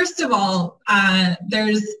so first of all,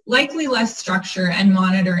 there's likely less structure and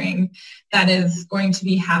monitoring that is going to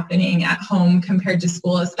be happening at home compared to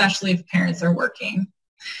school, especially if parents are working.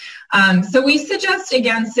 So we suggest,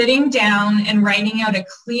 again, sitting down and writing out a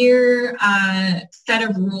clear set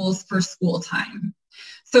of rules for school time.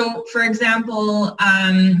 So, for example,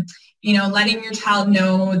 letting your child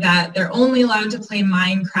know that they're only allowed to play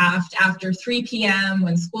Minecraft after 3 p.m.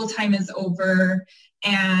 when school time is over,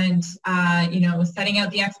 and, setting out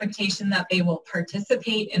the expectation that they will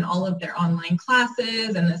participate in all of their online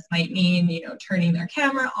classes, and this might mean, turning their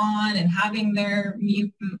camera on and having their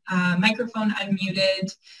microphone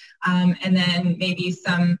unmuted. And then maybe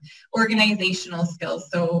some organizational skills,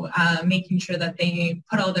 so making sure that they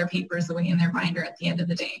put all their papers away in their binder at the end of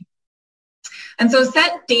the day. And so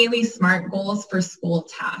set daily SMART goals for school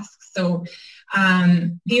tasks. So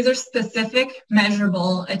these are specific,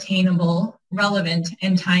 measurable, attainable, relevant,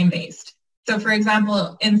 and time-based. So for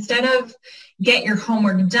example, instead of get your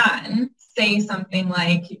homework done, say something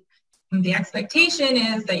like, the expectation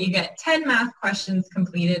is that you get 10 math questions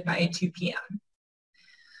completed by 2 p.m.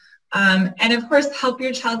 And of course, help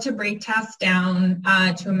your child to break tasks down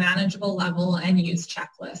to a manageable level and use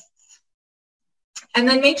checklists. And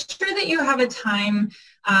then make sure that you have a time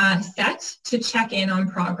set to check in on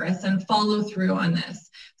progress and follow through on this.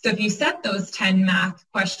 So if you set those 10 math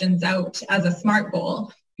questions out as a SMART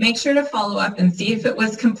goal, make sure to follow up and see if it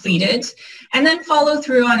was completed, and then follow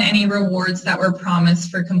through on any rewards that were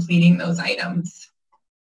promised for completing those items.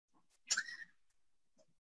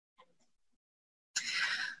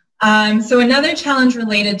 So another challenge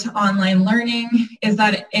related to online learning is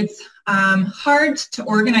that it's hard to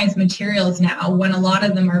organize materials now when a lot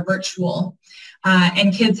of them are virtual,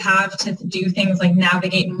 and kids have to do things like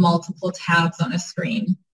navigate multiple tabs on a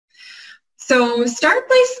screen. So start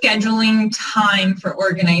by scheduling time for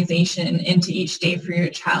organization into each day for your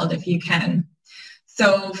child if you can.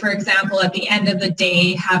 So for example, at the end of the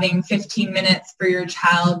day, having 15 minutes for your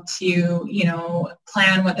child to,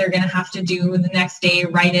 plan what they're going to have to do the next day,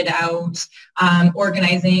 write it out,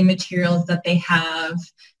 organize any materials that they have,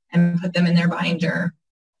 and put them in their binder.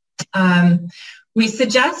 We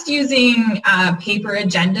suggest using paper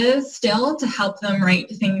agendas still to help them write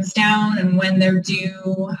things down and when they're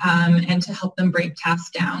due, and to help them break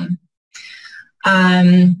tasks down.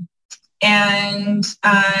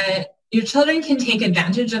 Your children can take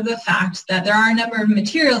advantage of the fact that there are a number of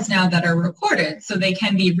materials now that are recorded, so they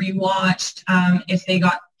can be rewatched if they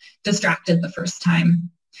got distracted the first time.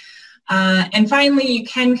 And finally, you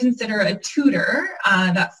can consider a tutor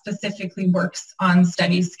that specifically works on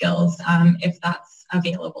study skills if that's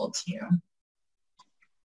available to you.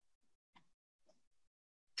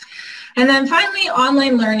 And then finally,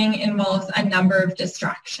 online learning involves a number of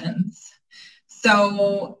distractions.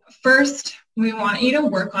 So first, we want you to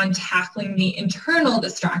work on tackling the internal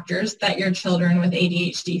distractors that your children with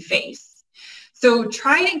ADHD face. So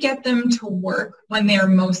try to get them to work when they're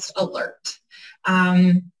most alert.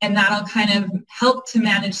 And that'll kind of help to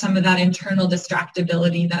manage some of that internal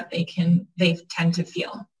distractibility that they tend to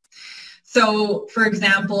feel. So for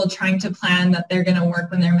example, trying to plan that they're going to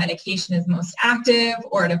work when their medication is most active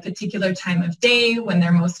or at a particular time of day when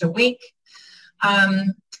they're most awake.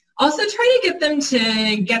 Also try to get them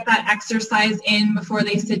to get that exercise in before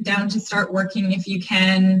they sit down to start working if you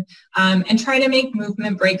can, and try to make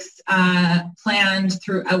movement breaks planned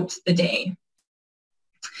throughout the day.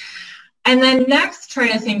 And then next,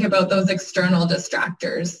 try to think about those external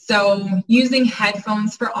distractors. So using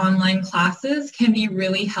headphones for online classes can be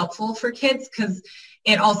really helpful for kids because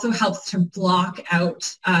it also helps to block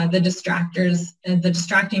out the distractors and the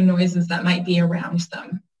distracting noises that might be around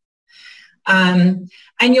them.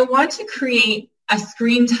 And you'll want to create a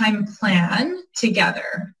screen time plan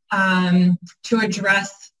together to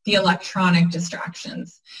address the electronic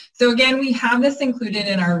distractions. So again, we have this included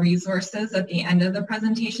in our resources at the end of the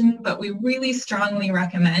presentation, but we really strongly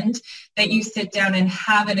recommend that you sit down and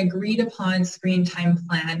have an agreed upon screen time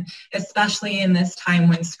plan, especially in this time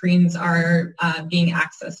when screens are being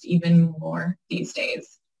accessed even more these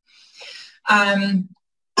days.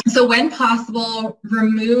 So when possible,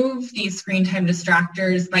 remove these screen time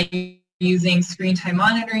distractors by using screen time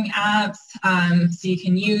monitoring apps. So you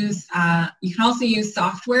can also use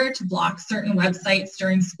software to block certain websites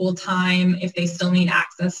during school time if they still need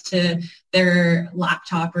access to their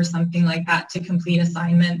laptop or something like that to complete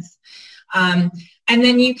assignments. And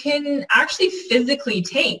then you can actually physically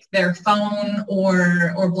take their phone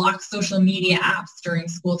or block social media apps during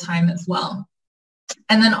school time as well.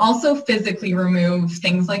 And then also physically remove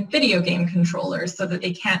things like video game controllers so that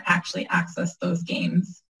they can't actually access those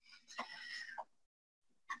games.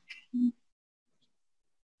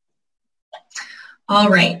 All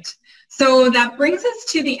right, so that brings us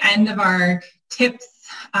to the end of our tips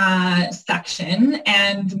section,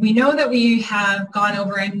 and we know that we have gone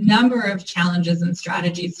over a number of challenges and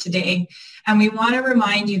strategies today, and we want to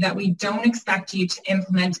remind you that we don't expect you to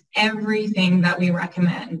implement everything that we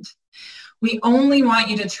recommend. We only want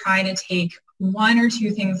you to try to take one or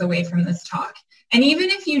two things away from this talk. And even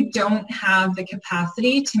if you don't have the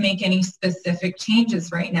capacity to make any specific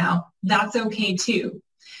changes right now, that's okay too.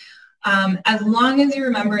 As long as you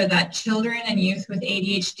remember that children and youth with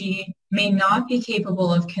ADHD may not be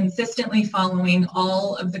capable of consistently following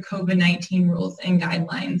all of the COVID-19 rules and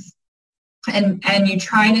guidelines, and you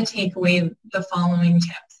try to take away the following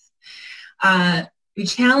tips. We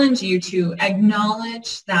challenge you to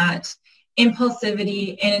acknowledge that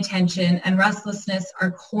impulsivity, inattention, and restlessness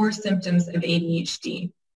are core symptoms of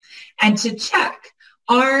ADHD, and to check,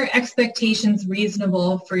 are expectations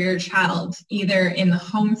reasonable for your child, either in the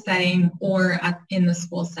home setting or in the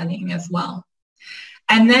school setting as well?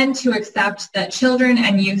 And then to accept that children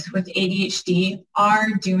and youth with ADHD are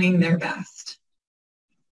doing their best.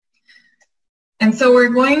 And so we're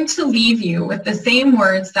going to leave you with the same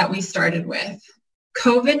words that we started with.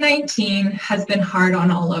 COVID-19 has been hard on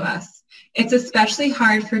all of us. It's especially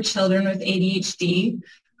hard for children with ADHD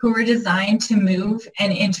who are designed to move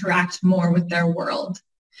and interact more with their world.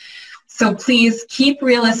 So please keep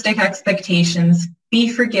realistic expectations, be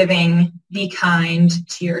forgiving, be kind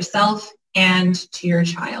to yourself and to your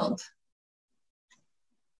child.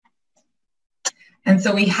 And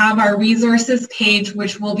so we have our resources page,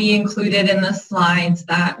 which will be included in the slides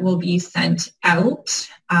that will be sent out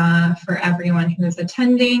for everyone who is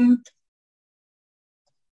attending.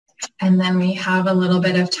 And then we have a little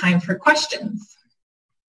bit of time for questions.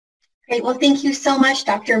 Great. Well, thank you so much,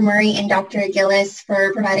 Dr. Murray and Dr. Gillis,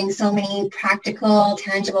 for providing so many practical,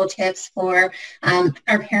 tangible tips for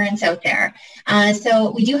our parents out there.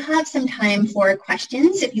 So we do have some time for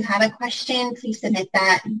questions. If you have a question, please submit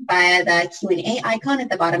that via the Q&A icon at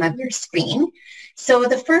the bottom of your screen. So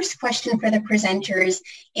the first question for the presenters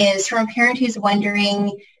is from a parent who's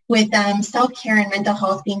wondering, with self-care and mental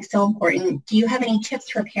health being so important, do you have any tips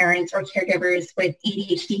for parents or caregivers with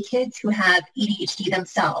ADHD kids who have ADHD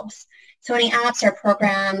themselves? So any apps or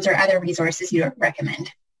programs or other resources you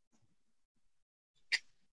recommend?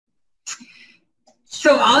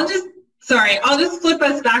 So I'll just flip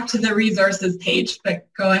us back to the resources page, but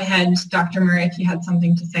go ahead, Dr. Murray, if you had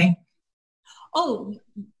something to say. Oh,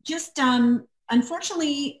 just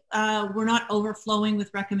unfortunately, we're not overflowing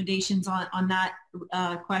with recommendations on that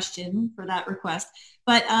question for that request,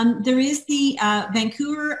 but there is the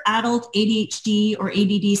Vancouver Adult ADHD or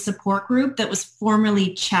ADD support group that was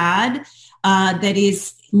formerly CHAD that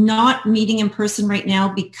is not meeting in person right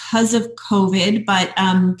now because of COVID, but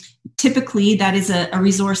typically that is a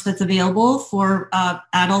resource that's available for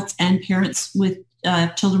adults and parents with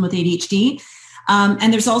children with ADHD.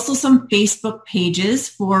 And there's also some Facebook pages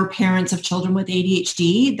for parents of children with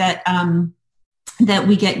ADHD that that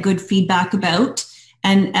we get good feedback about.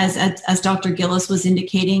 And as Dr. Gillis was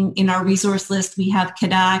indicating, in our resource list, we have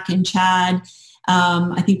CADAC and CHAD.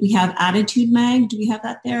 I think we have Attitude Mag. Do we have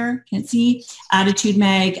that there? Can't see. Attitude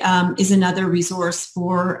Mag is another resource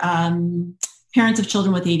for parents of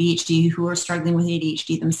children with ADHD who are struggling with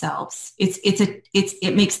ADHD themselves.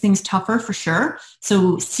 It makes things tougher for sure.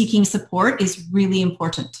 So seeking support is really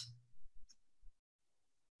important.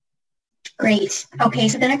 Great. Okay,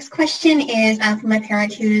 so the next question is from a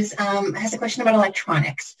parent who's has a question about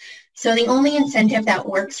electronics. So the only incentive that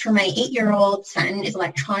works for my 8-year-old son is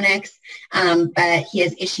electronics, but he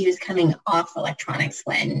has issues coming off electronics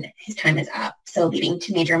when his time is up, so leading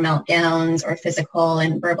to major meltdowns or physical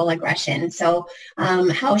and verbal aggression. So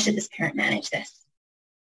how should this parent manage this?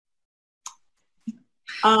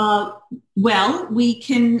 Well, we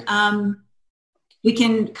can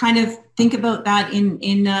kind of think about that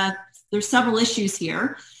in there's several issues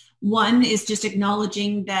here. One is just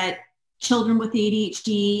acknowledging that children with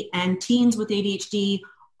ADHD and teens with ADHD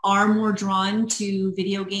are more drawn to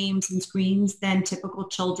video games and screens than typical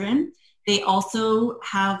children. They also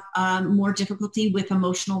have more difficulty with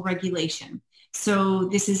emotional regulation. So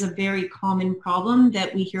this is a very common problem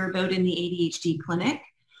that we hear about in the ADHD clinic.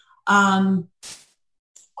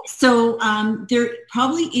 There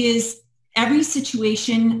probably is, every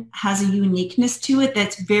situation has a uniqueness to it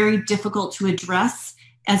that's very difficult to address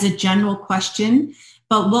as a general question.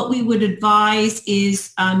 But what we would advise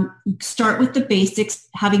is start with the basics,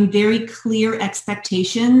 having very clear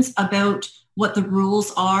expectations about what the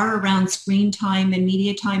rules are around screen time and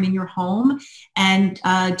media time in your home. And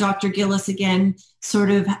Dr. Gillis, again, sort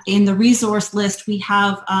of in the resource list, we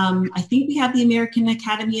have, I think we have the American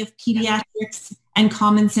Academy of Pediatrics and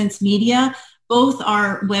Common Sense Media. Both of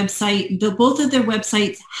their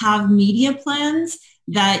websites have media plans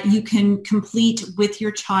that you can complete with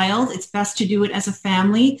your child. It's best to do it as a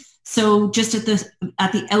family. So just at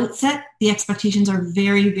the outset, the expectations are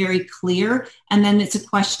very, very clear. And then it's a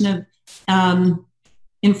question of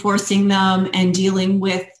enforcing them and dealing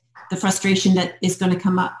with the frustration that is going to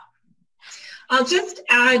come up. I'll just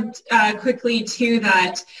add quickly to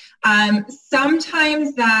that.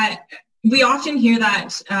 Sometimes that we often hear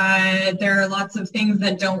that there are lots of things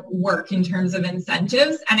that don't work in terms of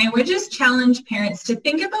incentives, and I would just challenge parents to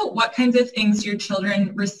think about what kinds of things your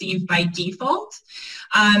children receive by default,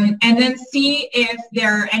 and then see if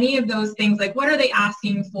there are any of those things, like what are they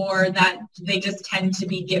asking for that they just tend to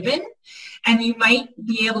be given. And you might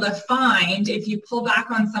be able to find, if you pull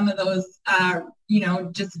back on some of those,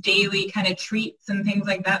 just daily kind of treats and things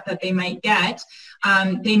like that they might get,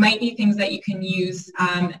 they might be things that you can use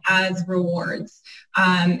as rewards.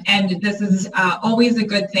 And this is always a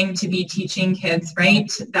good thing to be teaching kids,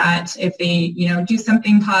 right? That if they, do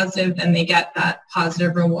something positive, then they get that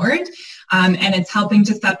positive reward. And it's helping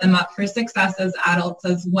to set them up for success as adults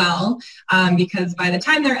as well, because by the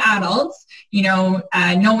time they're adults, no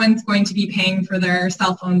one's going to be paying for their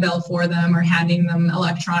cell phone bill for them or handing them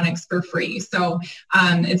electronics for free. So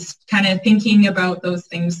it's kind of thinking about those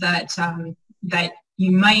things that that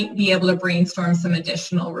you might be able to brainstorm some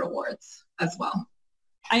additional rewards as well.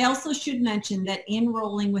 I also should mention that in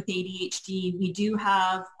Rolling with ADHD, we do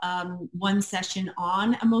have one session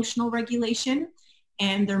on emotional regulation,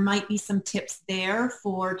 and there might be some tips there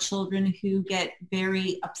for children who get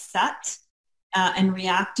very upset and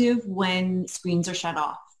reactive when screens are shut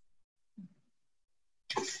off.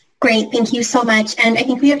 Great, thank you so much. And I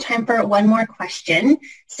think we have time for one more question.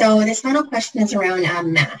 So this final question is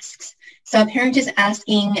around masks. So a parent is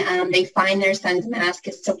asking, they find their son's mask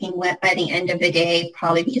is soaking wet by the end of the day,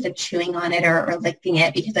 probably because of chewing on it or licking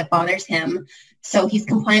it because it bothers him. So he's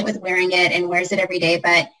compliant with wearing it and wears it every day,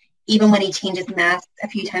 but even when he changes masks a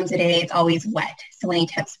few times a day, it's always wet. So any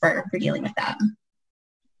tips for dealing with that?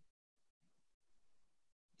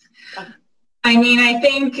 I mean, I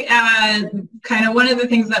think kind of one of the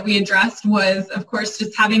things that we addressed was, of course,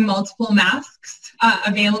 just having multiple masks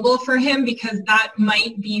available for him, because that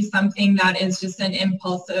might be something that is just an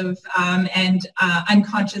impulsive and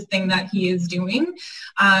unconscious thing that he is doing.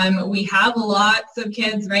 We have lots of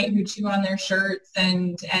kids, right, who chew on their shirts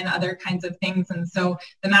and other kinds of things. And so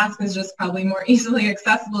the mask is just probably more easily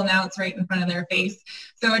accessible now. It's right in front of their face.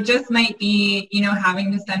 So it just might be, you know,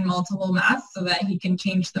 having to send multiple masks so that he can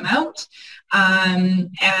change them out.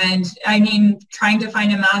 And I mean, trying to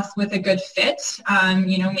find a mask with a good fit,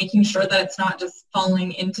 you know, making sure that it's not just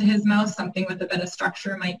falling into his mouth. Something with a bit of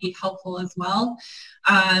structure might be helpful as well.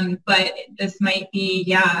 But this might be,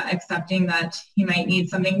 yeah, accepting that he might need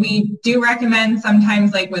something. We do recommend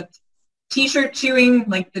sometimes, like with t-shirt chewing,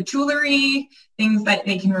 like the Tuileries, things that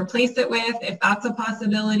they can replace it with, if that's a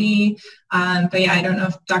possibility. But yeah, I don't know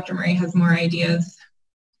if Dr. Murray has more ideas.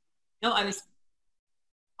 No, I was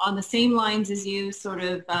on the same lines as you, sort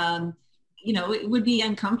of, you know, it would be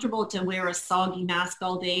uncomfortable to wear a soggy mask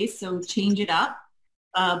all day, so change it up.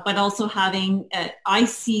 But also having, I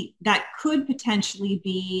see that could potentially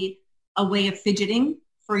be a way of fidgeting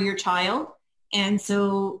for your child. And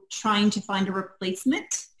so trying to find a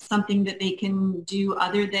replacement, something that they can do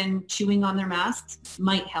other than chewing on their masks,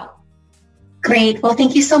 might help. Great. Well,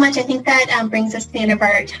 thank you so much. I think that brings us to the end of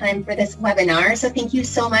our time for this webinar. So thank you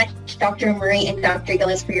so much, Dr. Murray and Dr.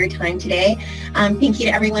 Gillis, for your time today. Thank you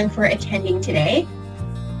to everyone for attending today.